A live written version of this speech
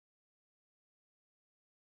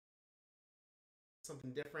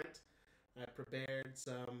something different. I prepared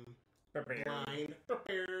some Prepared.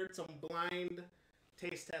 blind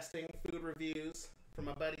taste testing food reviews for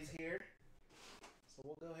my buddies here. So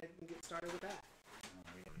we'll go ahead and get started with that.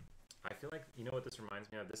 I feel like, you know what this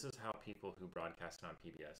reminds me of? This is how people who broadcast on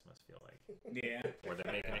PBS must feel like. Yeah. Where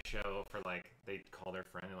they're making a show for, like, they call their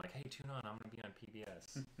friend and they're like, hey, tune on, I'm going to be on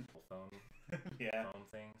PBS. phone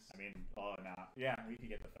things. I mean, oh, no. Yeah, we could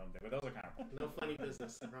get the phone thing, but those are kind of fun. No funny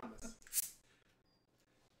business, I promise.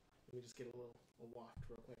 Let me just get a waft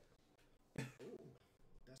real quick. Ooh,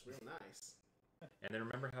 that's real nice. And then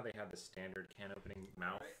remember how they had the standard can opening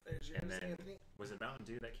mouth? Right, there's yours, and then, Anthony. was it Mountain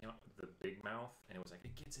Dew that came out with the big mouth? And it was like,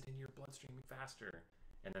 it gets it into your bloodstream faster.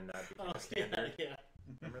 And then that became the standard. Yeah.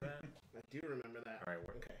 Remember that? I do remember that. All right,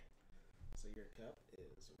 okay. So your cup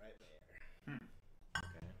is right there.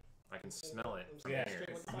 Okay. I can smell it. from Yeah, here.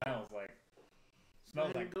 it smells like... Go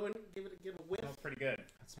and give it a whiff. Smells pretty good.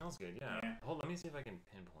 It smells good, yeah. Hold on, let me see if I can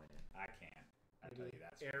pinpoint it. I can't. I tell you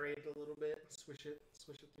that. Aerate it a little bit. Swish it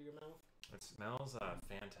through your mouth. It smells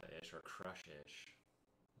Fanta-ish or Crush-ish.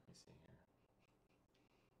 Let me see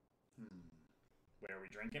here. Wait, are we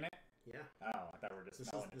drinking it? Yeah. Oh, I thought we were just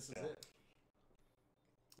smelling it. This is still. it.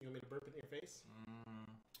 You want me to burp it in your face?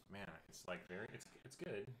 Man, it's like it's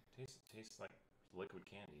good. Tastes like liquid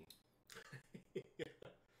candy.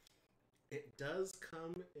 It does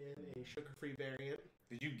come in a sugar-free variant.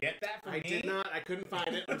 Did you get that from me? I did not. I couldn't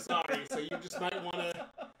find it. I'm sorry. So you just might want to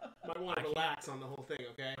relax on the whole thing,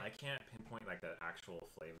 okay? I can't pinpoint like the actual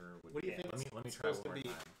flavor. What do you think? Let me it's try one supposed more to be?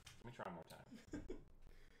 time. Let me try one more time.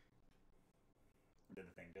 Did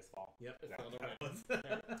the thing just fall? Yep, it Is that fell what around. that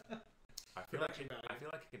was? I feel Production like value. I feel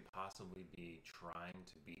like it could possibly be trying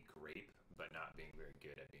to be grape, but not being very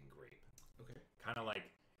good at being grape. Okay. Kind of like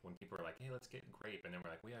when people are like, "Hey, let's get grape," and then we're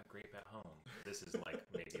like, "We have grape at home." This is like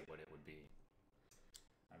maybe what it would be.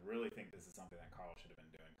 I really think this is something that Carl should have been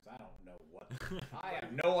doing because I don't know what. I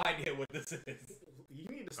have no idea what this is. You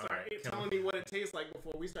need to start Alright, telling me what it tastes like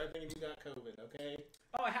before we start thinking you got COVID, okay?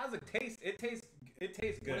 Oh, it has a taste. It tastes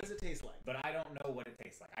good. What does it taste like? But I don't know what it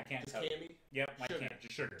tastes like. I can't Just tell candy? you. Yep, I Sugar. can't.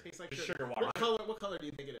 Just sugar. Tastes like just sugar. water. What color do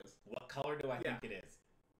you think it is? What color do I Yeah. think it is?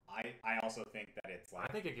 I also think that it's like.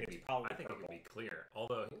 I think it could it's be. probably I think it could purple. be clear.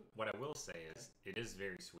 Although what I will say is, it is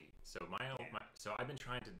very sweet. So so I've been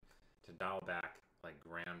trying to dial back like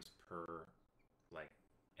grams per like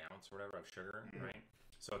ounce or whatever of sugar, right?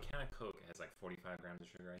 So a can of Coke has like 45 grams of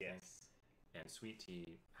sugar, I think, and sweet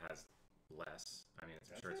tea has less. I mean,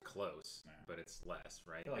 I'm sure it's close, but it's less,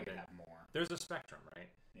 right? I feel like And it then have more. there's a spectrum, right?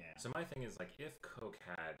 Yeah. So my thing is like,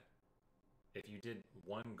 if you did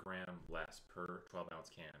 1 gram less per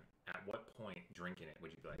 12-ounce can, at what point drinking it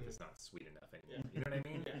would you be like, it's not sweet enough anymore? You know what I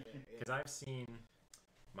mean? Because I've seen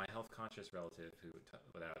my health-conscious relative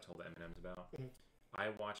that I told the M&Ms about, I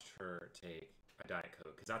watched her take a Diet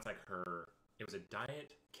Coke, because that's like it was a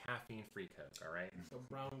diet caffeine-free Coke, all right? So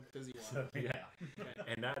brown fizzy water. Yeah.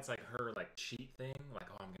 And that's like her like cheat thing, like,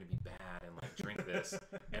 oh, I'm gonna be bad and like drink this,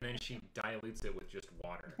 and then she dilutes it with just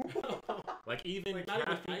water. Like even Like, not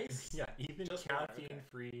even caffeine, ice? yeah, even Just water, okay.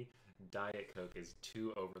 caffeine-free Diet Coke is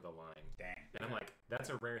too over the line. Dang. And I'm like, that's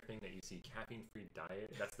a rare thing that you see. Caffeine-free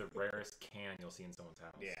diet, that's the rarest can you'll see in someone's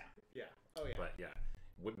house. Yeah. Yeah. Oh, yeah. But yeah,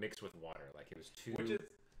 mixed with water, like it was too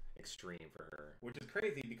extreme for her. Which is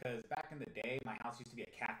crazy because back in the day, my house used to be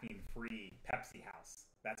a caffeine-free Pepsi house.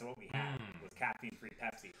 That's what we had, was caffeine-free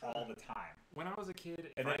Pepsi all the time. When I was a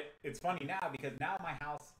kid, And then it's funny now because now my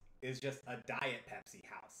house is just a diet Pepsi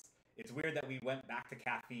house. It's weird that we went back to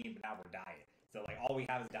caffeine, but now we're diet. So like all we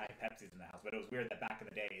have is diet Pepsis in the house. But it was weird that back in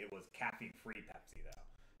the day it was caffeine-free Pepsi though.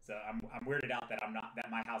 So I'm weirded out that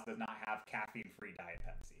my house does not have caffeine-free diet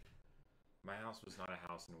Pepsi. my house was not a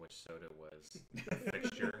house in which soda was a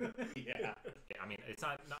fixture. Yeah. I mean, it's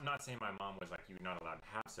not. I'm not saying my mom was like, you're not allowed to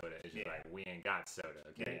have soda. It's just like, we ain't got soda.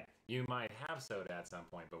 Okay, Yeah. You might have soda at some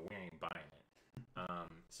point, but we ain't buying it.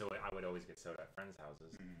 So I would always get soda at friends'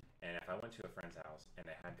 houses, and if I went to a friend's house and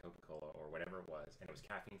they had Coca-Cola or whatever it was, and it was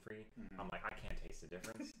caffeine-free, I'm like, I can't taste the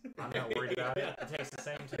difference. I'm not worried about it. It tastes the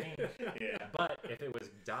same to me. Yeah. But if it was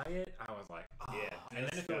diet, I was like, oh. Yeah, And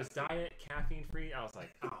then if it was diet, caffeine-free, I was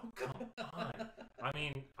like, oh, come on. I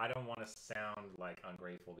mean, I don't want to sound like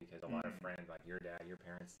ungrateful because a lot of friends, like your dad, your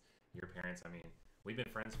parents, I mean, we've been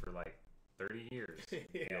friends for like 30 years.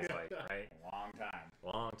 Feels like, right? Long time.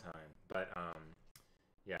 Long time. But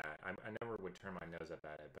yeah, I never would turn my nose up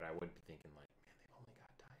at it, but I would be thinking like, man, they've only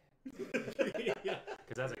got diet.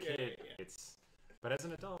 Because as a kid, it's. But as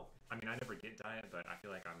an adult, I mean, I never get diet, but I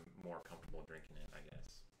feel like I'm more comfortable drinking it, I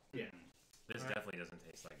guess. Yeah. This definitely doesn't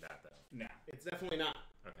taste like that, though. No. It's definitely not.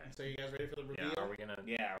 Okay. So you guys ready for the reveal? Yeah, are we gonna?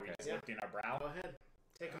 Yeah, are we just lifting our brow? Go ahead.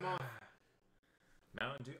 Take them off.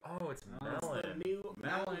 Mountain Dew. Oh, it's It's melon. the new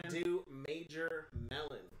Mountain Melon. Dew Major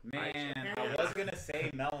Melon. Man, I was gonna say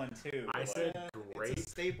melon too. I but- said It's grape. a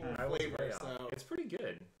staple I was flavor, way off. so It's pretty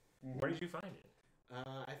good. Where did you find it?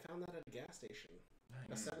 I found that at a gas station.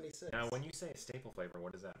 A 76. Now, when you say a staple flavor,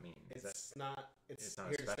 what does that mean? Is that It's not. It's, it's not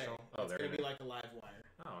here to stay. special? Oh, It's there gonna it be is. like a live wire.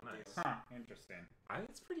 oh nice? Huh, interesting.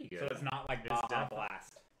 It's pretty good. So it's not like It's Baja definitely-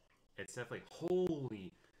 Blast. It's definitely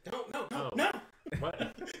holy. Don't no Oh. no. What?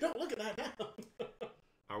 Don't look at that now.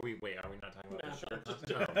 Are we not talking about the No, sugar?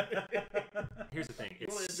 just- Oh. Here's the thing.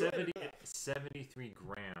 Well, It's enjoy it 73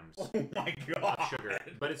 grams Oh my of god. sugar,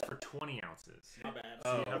 but it's for 20 ounces. My bad.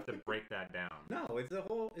 So you Oh. have to break that down. No, it's a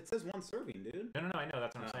whole. It says one serving, dude. No, I know.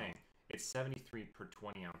 That's what I'm Oh. saying. It's 73 per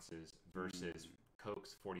 20 ounces versus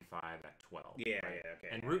Coke's 45 at 12. Yeah, right? yeah, okay.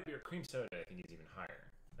 And root beer cream soda, I think, is even higher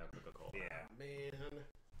than Coca-Cola. Yeah. Man,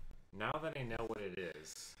 Now that I know what it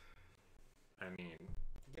is, I mean,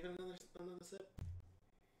 give it another sip.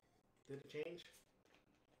 Did it change?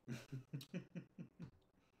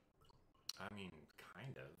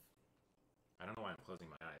 kind of. I don't know why I'm closing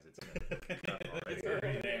my eyes. It's in the cup It's already.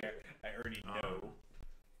 already there. I already know.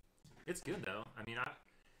 It's good though. I mean,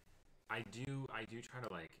 I do try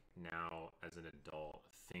to like now as an adult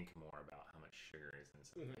think more about how much sugar is in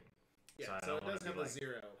something. Yeah, I so don't it wanna does be have a like-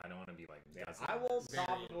 zero. I don't want to be like. Yeah, guessing I will this.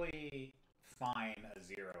 probably find a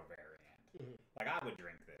zero variant. Mhm. Like I would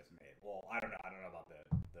drink this, maybe. Well, I don't know. I don't know about the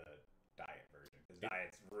diet version because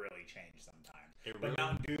diets really change sometimes. It But really,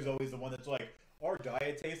 Mountain Dew is always the one that's like, our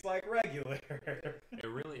diet tastes like regular. it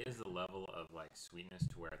really is the level of like sweetness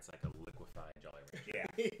to where it's like a liquefied Jolly Rancher. yeah,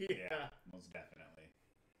 yeah. yeah, most definitely.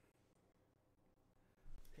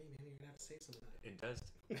 Hey man, you're gonna have to say something about It does.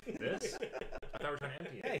 This? I thought we were trying to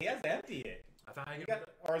empty it. Hey, he has to empty it. I thought I You could. got,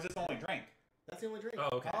 or is this only drink? That's the only drink.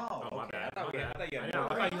 Oh, okay. Oh, my okay. bad. I thought my we had- bad. I thought you had I know. I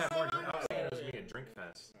more thought you had drinks. more drink. I was thinking it was Yeah. gonna be a drink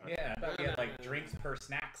fest. Yeah, I thought we had like Nah. drinks per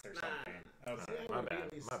snacks or Nah. something. Okay. See, I My would've bad,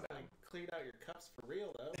 at least, my bad. like, cleared out your cups for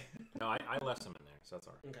real though. No, I left some in there, so that's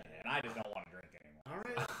alright. Okay. And I just don't want to drink anymore. All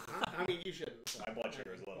right. I mean, you shouldn't. So. My blood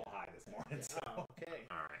sugar is a little high this morning. So. Oh, okay.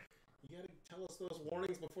 Alright. You gotta tell us those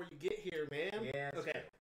warnings before you get here, man. Yeah, it's Okay.